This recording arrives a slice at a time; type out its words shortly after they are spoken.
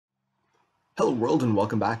Hello world and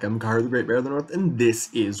welcome back. I'm Karhu the Great Bear of the North, and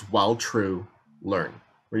this is While True Learn,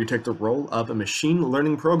 where you take the role of a machine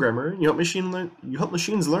learning programmer, you help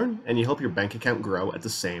machines learn, and you help your bank account grow at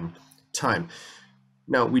the same time.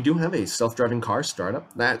 Now, we do have a self-driving car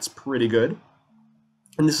startup. That's pretty good.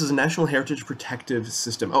 And this is a national heritage protective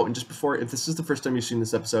system. Oh, and just before, if this is the first time you've seen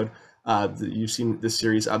this episode, you've seen this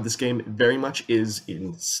series, this game very much is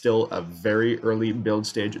in still a very early build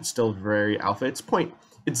stage. It's still very alpha. It's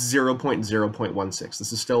 0.0.16.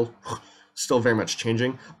 This is still very much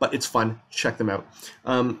changing, but it's fun. Check them out.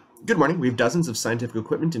 Good morning. We have dozens of scientific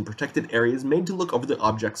equipment in protected areas made to look over the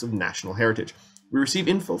objects of national heritage. We receive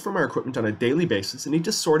info from our equipment on a daily basis and need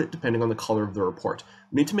to sort it depending on the color of the report.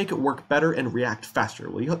 We need to make it work better and react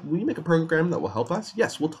faster. Will you make a program that will help us?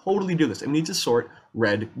 Yes, we'll totally do this. And we need to sort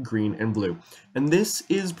red, green, and blue. And this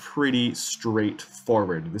is pretty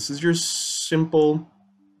straightforward. This is your simple...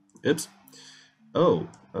 Oops. Oh,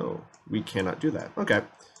 we cannot do that. Okay.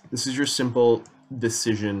 This is your simple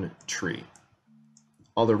decision tree.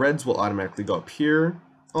 All the reds will automatically go up here.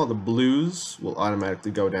 All the blues will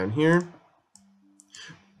automatically go down here.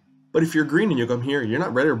 But if you're green and you come here, you're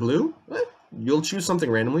not red or blue, you'll choose something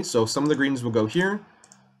randomly. So some of the greens will go here,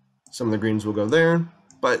 some of the greens will go there,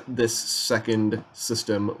 but this second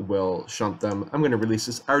system will shunt them. I'm going to release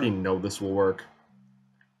this. I already know this will work.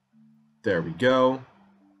 There we go.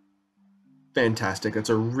 Fantastic. That's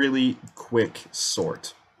a really quick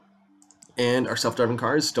sort. And our self-driving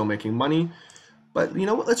car is still making money. But you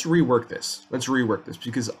know what? Let's rework this. Let's rework this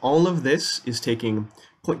because all of this is taking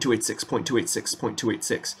 0.286, 0.286,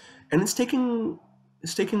 0.286. And it's taking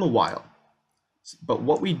a while. But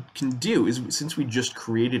what we can do is, since we just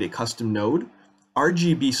created a custom node,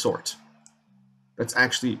 RGB sort. That's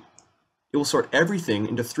actually, it will sort everything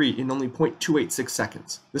into 3 in only 0.286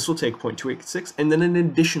 seconds. This will take 0.286 and then an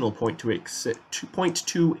additional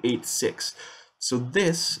 0.286. So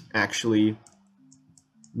this actually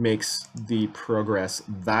makes the progress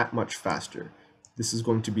that much faster. This is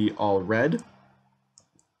going to be all red.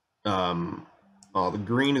 All the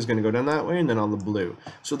green is going to go down that way, and then all the blue.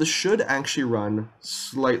 So this should actually run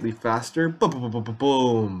slightly faster.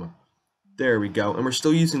 Boom. There we go. And we're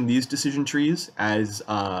still using these decision trees as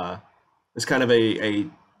kind of a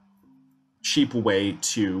cheap way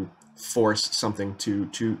to force something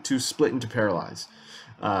to split into parallelize.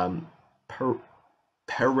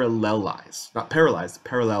 Parallelize. Not paralyze,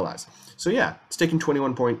 parallelize. So yeah, it's taking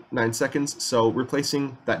 21.9 seconds. So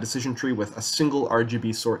replacing that decision tree with a single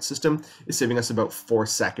RGB sort system is saving us about 4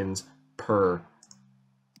 seconds per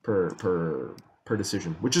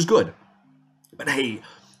decision, which is good. But hey,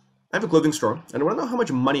 I have a clothing store and I want to know how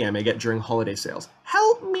much money I may get during holiday sales.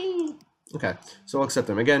 Help me! Okay, so I'll accept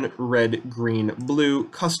them. Again, red, green, blue,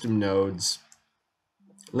 custom nodes.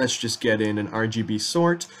 Let's just get in an RGB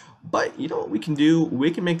sort. But you know what we can do?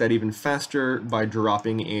 We can make that even faster by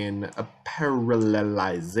dropping in a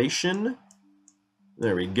parallelization.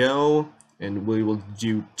 There we go. And we will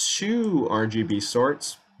do 2 RGB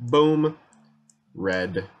sorts. Boom.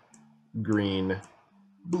 Red, green,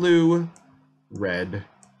 blue, red,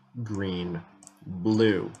 green,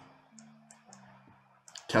 blue.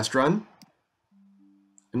 Test run.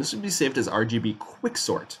 And this would be saved as RGB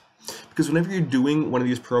quicksort. Because whenever you're doing one of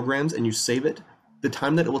these programs and you save it, the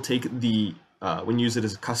time that it will take when you use it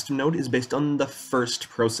as a custom node is based on the first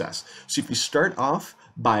process. So if you start off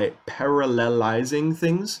by parallelizing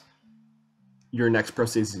things, your next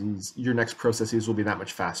processes will be that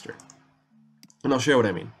much faster. And I'll show you what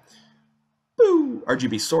I mean. Boo!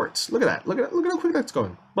 RGB sorts. Look at that. Look at how quick that's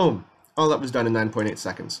going. Boom. All that was done in 9.8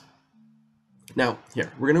 seconds. Now,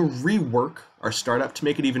 here, we're going to rework our startup to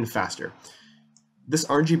make it even faster. This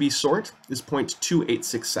RGB sort is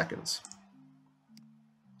 0.286 seconds.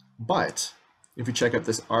 But if you check out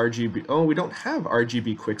this RGB, oh, we don't have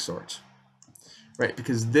RGB quicksort, right?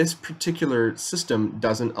 Because this particular system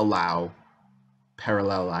doesn't allow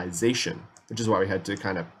parallelization, which is why we had to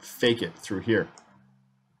kind of fake it through here.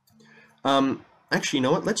 Actually, you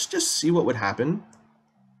know what? Let's just see what would happen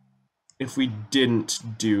if we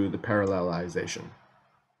didn't do the parallelization.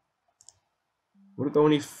 Would it go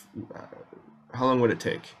any, how long would it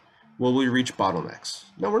take? Will we reach bottlenecks?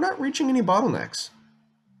 No, we're not reaching any bottlenecks.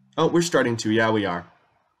 Oh, we're starting to. Yeah, we are.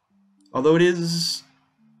 Although it is,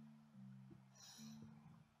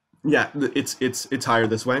 yeah, it's higher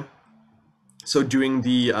this way. So doing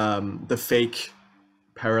the fake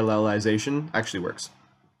parallelization actually works.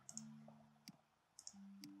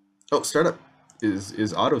 Oh, startup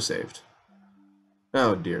is auto saved.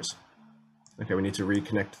 Oh dears. Okay, we need to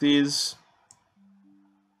reconnect these.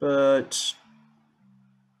 But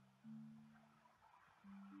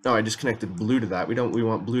Oh, I just connected blue to that. We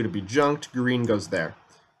want blue to be junked. Green goes there.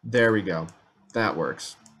 There we go. That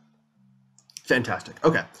works. Fantastic.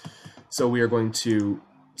 Okay. So we are going to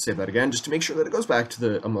save that again just to make sure that it goes back to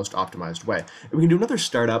the most optimized way. And we can do another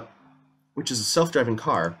startup, which is a self-driving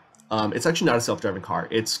car. It's actually not a self-driving car.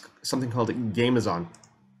 It's something called Gamazon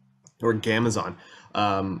or Gamazon.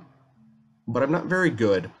 But I'm not very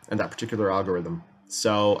good at that particular algorithm.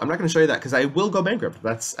 So I'm not going to show you that because I will go bankrupt.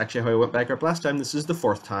 That's actually how I went bankrupt last time. This is the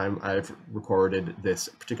 4th time I've recorded this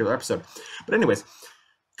particular episode. But anyways,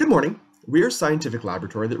 good morning. We are a scientific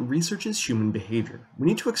laboratory that researches human behavior. We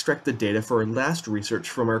need to extract the data for our last research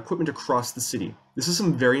from our equipment across the city. This is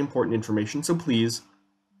some very important information, so please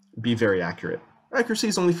be very accurate. Accuracy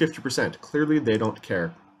is only 50%. Clearly, they don't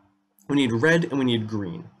care. We need red and we need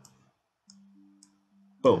green.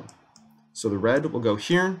 Boom. So the red will go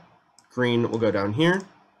here. Green will go down here.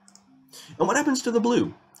 And what happens to the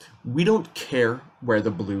blue? We don't care where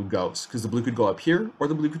the blue goes, because the blue could go up here or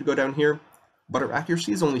the blue could go down here, but our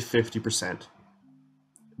accuracy is only 50%.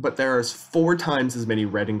 But there's 4 times as many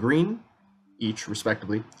red and green, each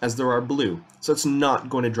respectively, as there are blue. So it's not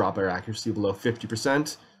going to drop our accuracy below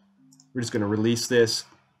 50%. We're just going to release this.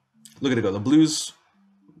 Look at it go. The blues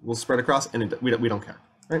will spread across, and we don't care,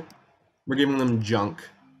 right? We're giving them junk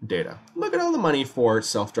data. Look at all the money for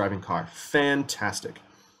self-driving car. Fantastic.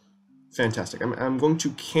 Fantastic. I'm going to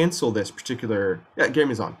cancel this particular... Yeah,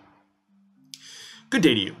 Gamazon. Good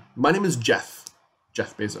day to you. My name is Jeff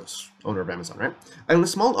Bezos, owner of Amazon, right? I own a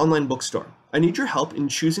small online bookstore. I need your help in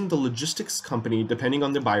choosing the logistics company depending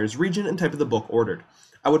on the buyer's region and type of the book ordered.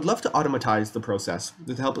 I would love to automatize the process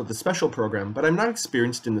with the help of the special program, but I'm not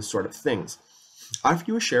experienced in this sort of things. I offer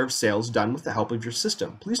you a share of sales done with the help of your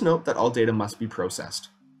system. Please note that all data must be processed.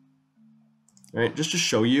 All right, just to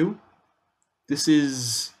show you, this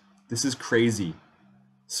is crazy,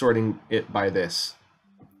 sorting it by this.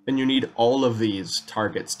 And you need all of these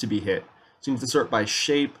targets to be hit. So you need to sort by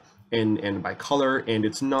shape and by color, and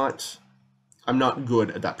I'm not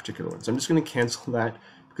good at that particular one. So I'm just going to cancel that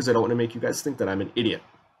because I don't want to make you guys think that I'm an idiot.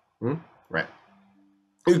 Right.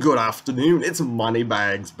 Good afternoon, it's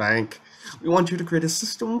Moneybags Bank. We want you to create a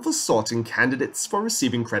system for sorting candidates for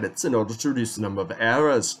receiving credits in order to reduce the number of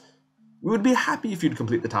errors. We would be happy if you'd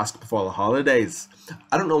complete the task before the holidays.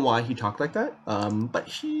 I don't know why he talked like that, but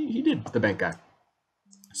he did, the bank guy.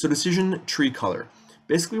 So decision tree color.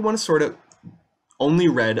 Basically, we want to sort out only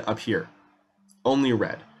red up here. Only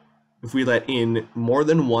red. If we let in more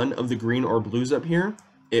than one of the green or blues up here,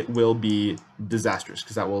 it will be disastrous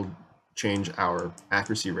because that will change our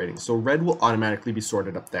accuracy rating. So red will automatically be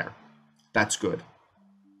sorted up there. That's good.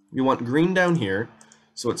 We want green down here,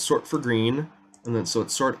 so it's sort for green, and then so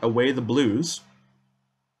it's sort away the blues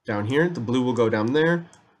down here. The blue will go down there,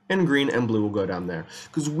 and green and blue will go down there.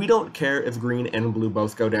 Because we don't care if green and blue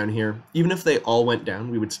both go down here. Even if they all went down,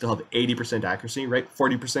 we would still have 80% accuracy, right?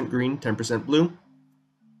 40% green, 10% blue.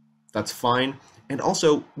 That's fine. And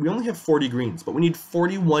also, we only have 40 greens, but we need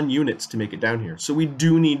 41 units to make it down here. So we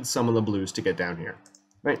do need some of the blues to get down here,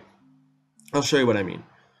 right? I'll show you what I mean.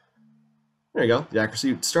 There you go. The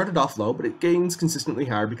accuracy started off low, but it gains consistently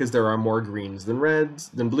higher because there are more greens than reds,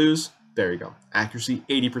 than blues. There you go. Accuracy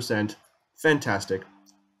 80%. Fantastic.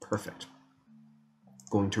 Perfect.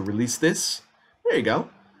 Going to release this. There you go.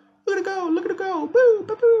 Look at it go. Look at it go. Boo,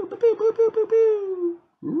 boo, boo, boo, boo, boo, boo, boo, boo.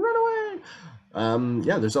 Run away.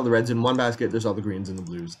 Yeah, there's all the reds in one basket. There's all the greens and the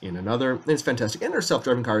blues in another. And it's fantastic. And our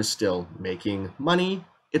self-driving car is still making money.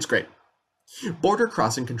 It's great. Border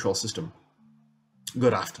crossing control system.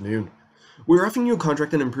 Good afternoon. We're offering you a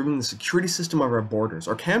contract on improving the security system of our borders.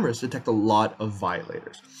 Our cameras detect a lot of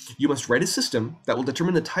violators. You must write a system that will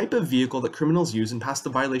determine the type of vehicle that criminals use and pass the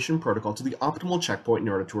violation protocol to the optimal checkpoint in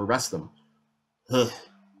order to arrest them. Ugh.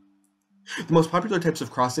 The most popular types of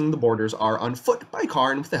crossing the borders are on foot, by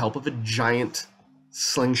car, and with the help of a giant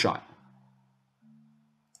slingshot.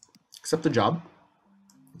 Accept the job.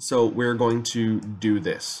 So we're going to do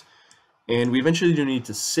this. And we eventually do need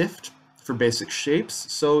to sift for basic shapes.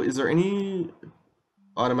 So is there any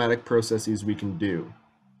automatic processes we can do?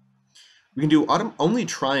 We can do only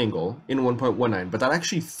triangle in 1.19, but that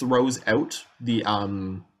actually throws out the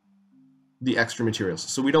extra materials.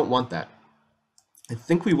 So we don't want that. I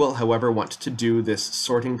think we will, however, want to do this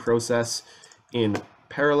sorting process in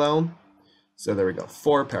parallel. So there we go,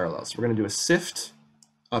 4 parallels. We're going to do a sift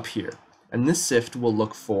up here. And this sift will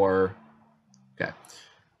look for, okay,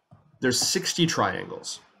 there's 60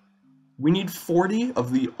 triangles. We need 40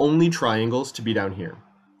 of the only triangles to be down here.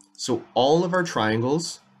 So all of our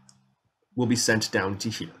triangles will be sent down to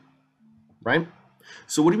here, right?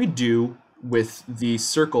 So what do we do with the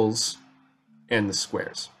circles and the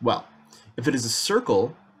squares? Well, if it is a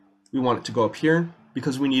circle, we want it to go up here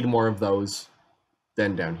because we need more of those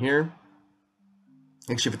than down here.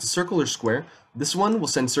 Actually, if it's a circle or square, this one will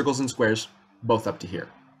send circles and squares both up to here,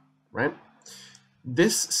 right?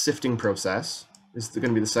 This sifting process is going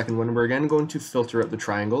to be the second one. We're again going to filter out the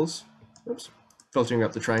triangles. Oops. Filtering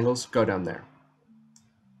out the triangles, go down there.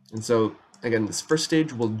 And so, again, this first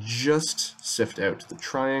stage will just sift out the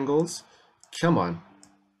triangles. Come on.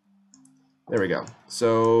 There we go.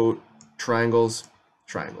 So, triangles,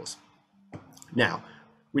 triangles. Now,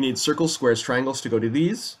 we need circles, squares, triangles to go to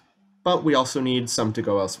these, but we also need some to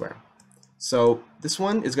go elsewhere. So, this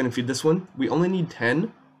one is going to feed this one. We only need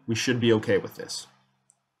 10. We should be okay with this.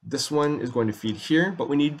 This one is going to feed here, but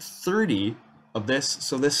we need 30 of this,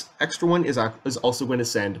 so this extra one is also going to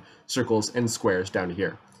send circles and squares down to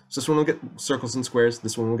here. So this one will get circles and squares,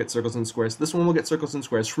 this one will get circles and squares, this one will get circles and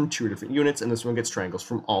squares from 2 different units, and this one gets triangles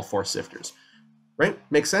from all 4 sifters. Right?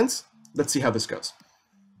 Makes sense? Let's see how this goes.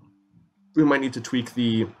 We might need to tweak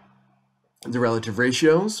the relative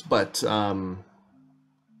ratios, but oh,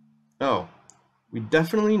 we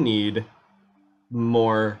definitely need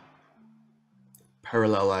more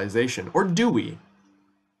parallelization, or do we?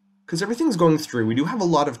 Because everything's going through, we do have a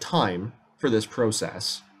lot of time for this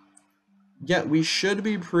process, yet we should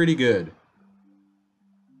be pretty good.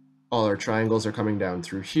 All our triangles are coming down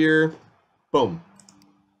through here. Boom.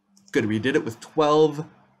 Good, we did it with 12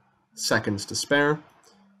 seconds to spare.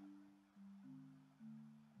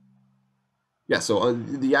 Yeah, so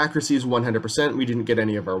the accuracy is 100%. We didn't get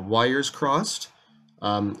any of our wires crossed.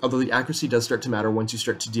 Although the accuracy does start to matter once you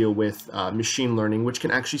start to deal with machine learning, which can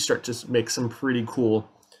actually start to make some pretty cool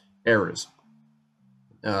errors,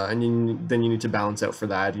 and then you need to balance out for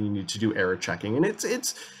that, and you need to do error checking, and it's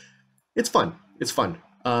fun. It's fun.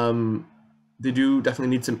 They do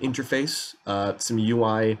definitely need some interface, some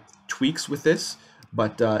UI tweaks with this,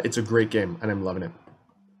 but it's a great game, and I'm loving it.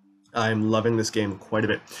 I'm loving this game quite a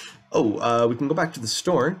bit. Oh, we can go back to the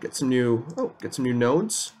store, get some new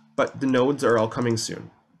nodes, but the nodes are all coming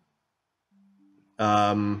soon.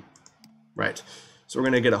 Right. So we're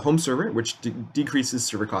going to get a home server, which decreases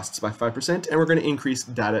server costs by 5%, and we're going to increase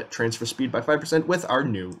data transfer speed by 5% with our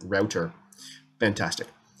new router. Fantastic.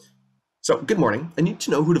 So, good morning. I need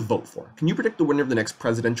to know who to vote for. Can you predict the winner of the next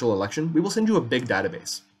presidential election? We will send you a big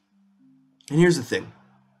database. And here's the thing.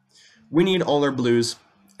 We need all our blues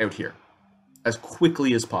out here as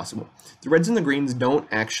quickly as possible. The reds and the greens don't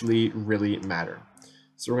actually really matter.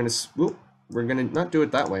 So we're going to not do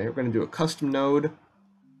it that way. We're going to do a custom node.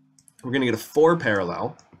 We're going to get a 4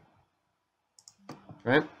 parallel,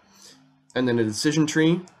 right? And then a decision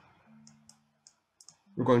tree.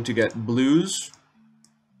 We're going to get blues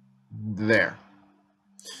there.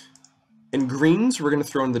 And greens, we're going to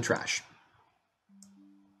throw in the trash.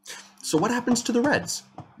 So what happens to the reds?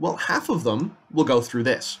 Well, half of them will go through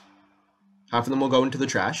this. Half of them will go into the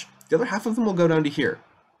trash. The other half of them will go down to here.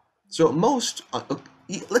 So at most,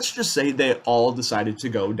 let's just say they all decided to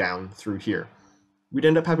go down through here. We'd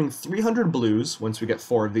end up having 300 blues once we get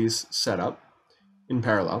 4 of these set up in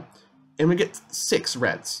parallel, and we get 6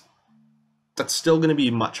 reds. That's still going to be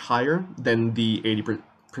much higher than the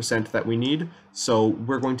 80% that we need, so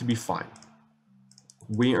we're going to be fine.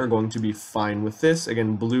 We are going to be fine with this.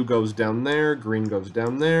 Again, blue goes down there, green goes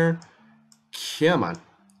down there. Come on.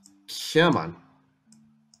 Come on.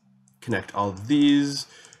 Connect all of these.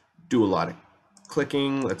 Do a lot of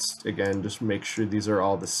clicking. Let's again just make sure these are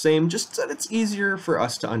all the same, just so that it's easier for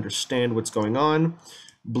us to understand what's going on.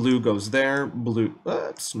 Blue goes there, blue,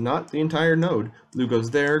 it's not the entire node. Blue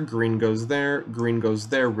goes there, green goes there, green goes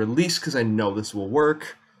there. Release, because I know this will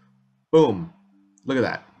work. Boom. Look at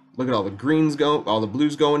that. Look at all the greens go, all the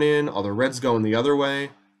blues going in, all the reds going the other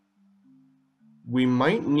way. We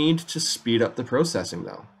might need to speed up the processing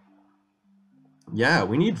though. Yeah,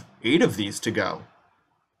 we need 8 of these to go.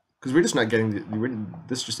 Because we're just not getting,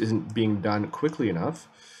 this just isn't being done quickly enough.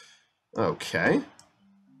 Okay.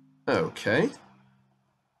 Okay.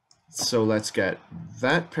 So let's get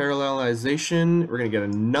that parallelization. We're going to get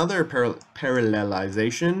another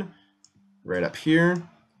parallelization right up here.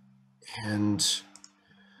 And,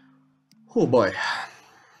 oh boy.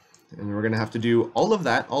 And we're going to have to do all of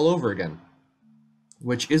that all over again,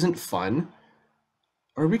 which isn't fun.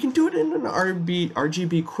 Or we can do it in an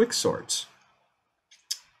RGB quicksort.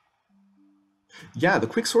 Yeah, the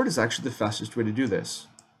quicksort is actually the fastest way to do this.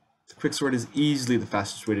 The quicksort is easily the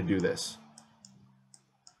fastest way to do this.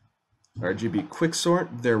 RGB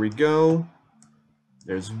quicksort, there we go.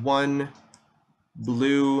 There's 1,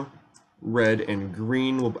 blue, red, and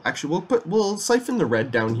green. We'll siphon the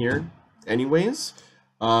red down here anyways.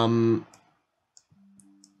 There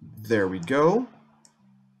we go.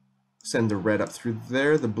 Send the red up through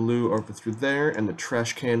there, the blue over through there, and the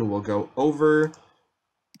trash can will go over.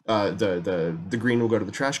 The green will go to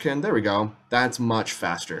the trash can. There we go. That's much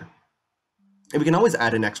faster. And we can always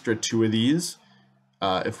add an extra 2 of these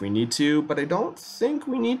if we need to, but I don't think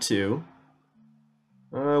we need to.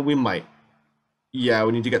 We might. Yeah,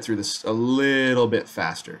 we need to get through this a little bit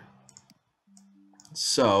faster.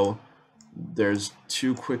 So there's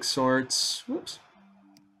 2 quick sorts. Whoops.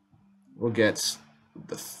 We'll get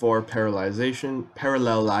the 4 parallelization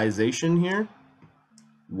here.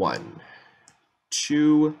 1,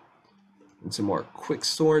 2, and some more quick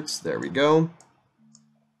sorts. There we go.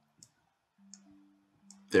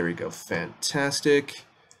 There we go. Fantastic.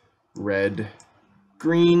 Red,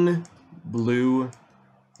 green, blue,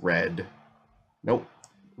 red. Nope.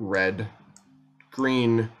 Red,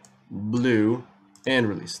 green, blue, and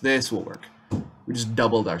release. This will work. We just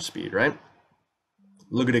doubled our speed, right?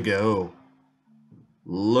 Look at it go.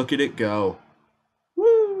 Look at it go.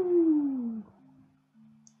 Woo!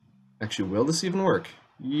 Actually, will this even work?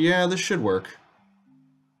 Yeah, this should work.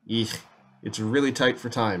 Eek. It's really tight for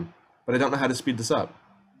time, but I don't know how to speed this up.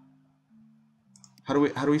 How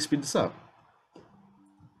do we speed this up?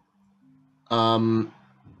 Oh,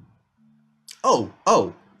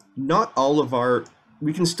 not all of our,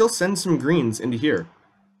 we can still send some greens into here.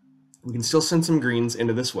 We can still send some greens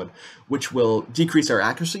into this one, which will decrease our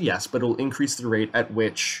accuracy, yes, but it will increase the rate at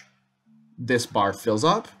which this bar fills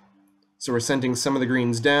up. So we're sending some of the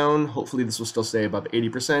greens down. Hopefully this will still stay above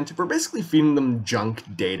 80%. We're basically feeding them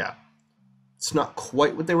junk data. It's not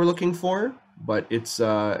quite what they were looking for, but it's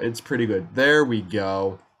pretty good. There we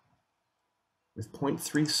go. With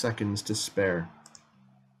 0.3 seconds to spare.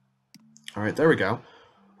 All right, there we go.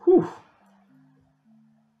 Whew.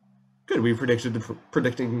 Good, we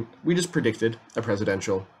just predicted a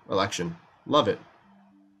presidential election. Love it.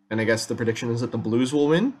 And I guess the prediction is that the Blues will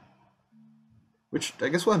win, which I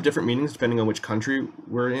guess will have different meanings depending on which country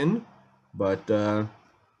we're in. But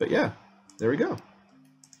yeah, there we go.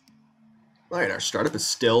 All right, our startup is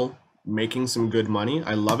still making some good money.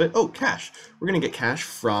 I love it. Oh, cash. We're gonna get cash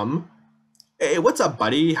from. Hey, what's up,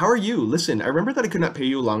 buddy? How are you? Listen, I remember that I could not pay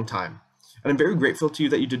you a long time. And I'm very grateful to you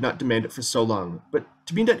that you did not demand it for so long. But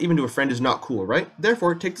to be in debt even to a friend is not cool, right?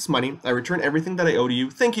 Therefore, take this money. I return everything that I owe to you.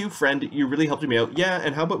 Thank you, friend. You really helped me out. Yeah,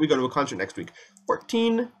 and how about we go to a concert next week?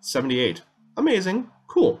 1478. Amazing.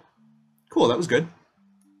 Cool. Cool, that was good.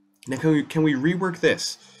 Now, can we rework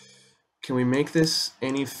this? Can we make this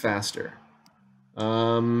any faster?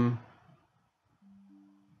 I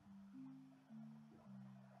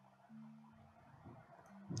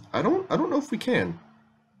don't know if we can.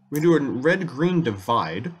 We do a red-green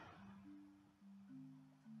divide.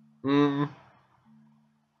 No,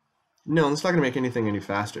 it's not going to make anything any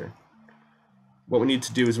faster. What we need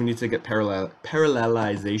to do is we need to get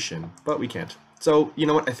parallelization, but we can't. So, you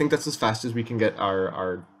know what? I think that's as fast as we can get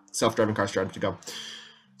our self-driving car started to go.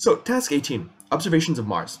 So, task 18, observations of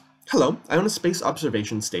Mars. Hello, I own a space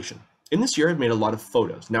observation station. In this year, I've made a lot of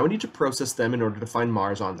photos. Now I need to process them in order to find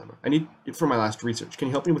Mars on them. I need it for my last research. Can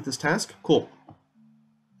you help me with this task? Cool.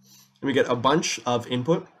 And we get a bunch of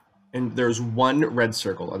input, and there's 1 red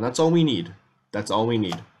circle, and that's all we need. That's all we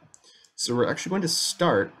need. So we're actually going to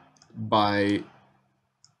start by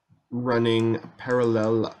running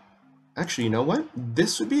parallel. Actually, you know what?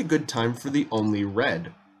 This would be a good time for the only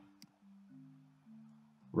red.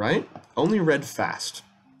 Right? Only red fast.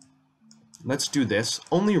 Let's do this.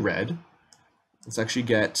 Only red. Let's actually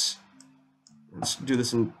let's do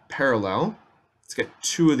this in parallel. Let's get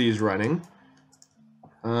 2 of these running.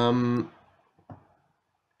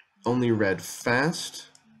 Only red fast.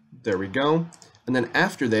 There we go. And then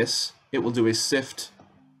after this, it will do a sift.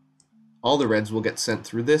 All the reds will get sent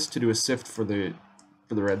through this to do a sift for the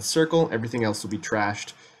red circle. Everything else will be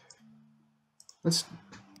trashed. Is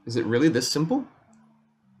it really this simple?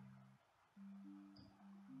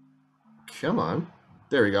 Come on.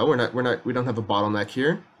 There we go. We don't have a bottleneck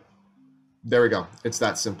here. There we go. It's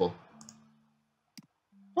that simple.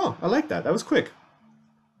 Oh, I like that. That was quick.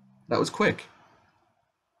 That was quick.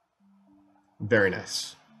 Very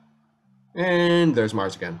nice. And there's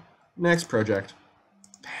Mars again. Next project.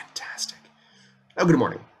 Fantastic. Oh, good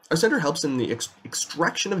morning. Our center helps in the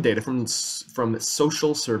extraction of data from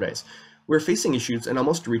social surveys. We're facing issues and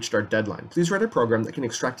almost reached our deadline. Please write a program that can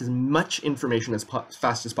extract as much information as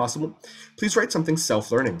fast as possible. Please write something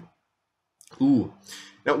self-learning. Ooh.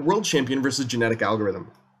 Now, world champion versus genetic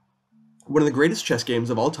algorithm. One of the greatest chess games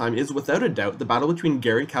of all time is, without a doubt, the battle between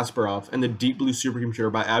Garry Kasparov and the Deep Blue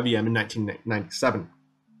supercomputer by IBM in 1997.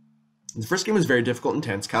 The first game was very difficult and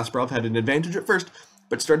tense. Kasparov had an advantage at first,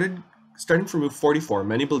 but started Starting from move 44,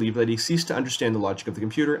 many believe that he ceased to understand the logic of the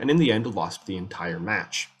computer and in the end lost the entire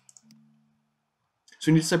match.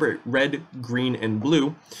 So we need to separate red, green, and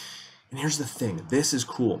blue. And here's the thing. This is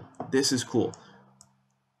cool. This is cool.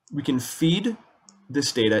 We can feed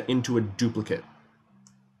this data into a duplicate.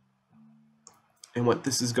 And what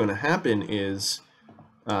this is going to happen is,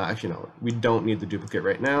 actually no, we don't need the duplicate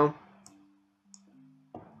right now.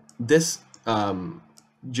 This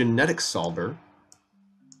genetic solver,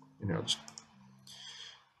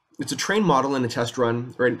 it's a train model in a test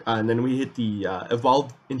run, right? And then we hit the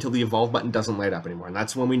evolve until the evolve button doesn't light up anymore. And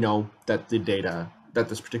that's when we know that the data, that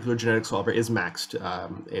this particular genetic solver is maxed,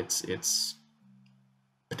 its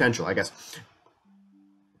potential, I guess.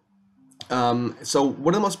 So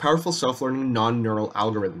one of the most powerful self-learning non-neural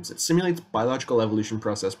algorithms. It simulates biological evolution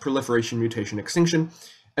process, proliferation, mutation, extinction,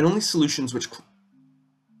 and only solutions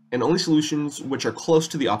which are close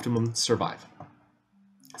to the optimum survive.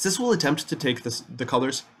 This will attempt to take the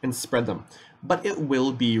colors and spread them, but it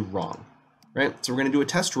will be wrong, right? So we're going to do a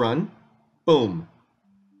test run. Boom.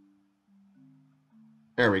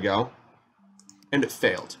 There we go. And it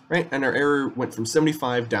failed, right? And our error went from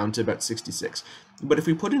 75 down to about 66. But if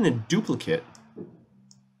we put in a duplicate,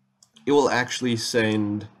 it will actually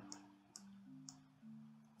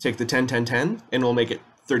take the 10, 10, 10, and we'll make it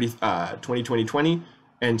 20, 20, 20.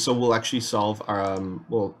 And so we'll actually solve our,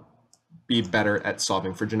 we'll be better at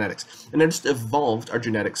solving for genetics. And I just evolved our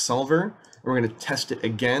genetic solver, and we're going to test it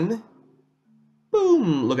again.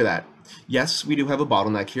 Boom, look at that. Yes, we do have a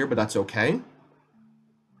bottleneck here, but that's okay.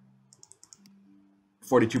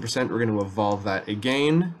 42%, we're going to evolve that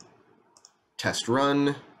again. Test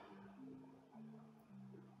run.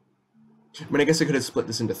 I mean, I guess I could have split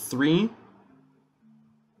this into 3.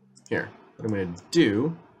 Here, what I'm going to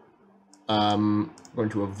do, I'm going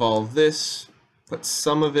to evolve this, put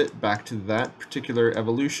some of it back to that particular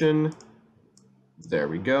evolution. There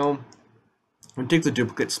we go. I'm going to take the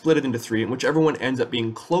duplicate, split it into 3, and whichever one ends up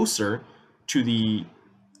being closer to the,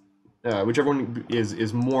 whichever one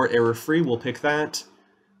is more error-free, we'll pick that,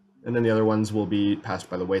 and then the other ones will be passed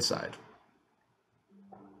by the wayside.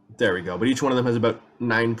 There we go. But each one of them has about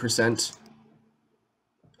 9%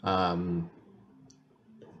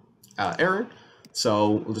 error.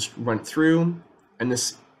 So we'll just run it through, and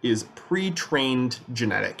this is pre-trained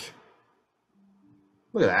genetic.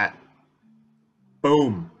 Look at that.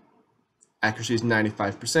 Boom. Accuracy is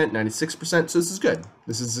 95%, 96%, so this is good.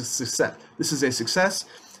 This is a success. This is a success.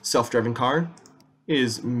 Self-driving car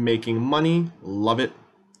is making money. Love it.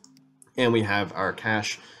 And we have our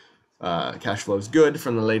cash. Cash flow is good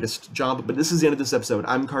from the latest job. But this is the end of this episode.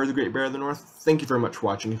 I'm Karhu, the Great Bear of the North. Thank you very much for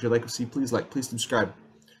watching. If you'd like to see, please like, please subscribe.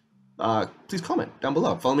 Please comment down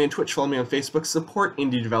below. Follow me on Twitch, follow me on Facebook. Support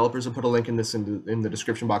indie developers. I'll put a link in the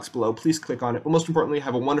description box below. Please click on it. But most importantly,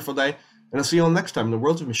 have a wonderful day. And I'll see you all next time in the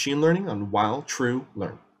world of machine learning on While True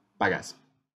Learn. Bye, guys.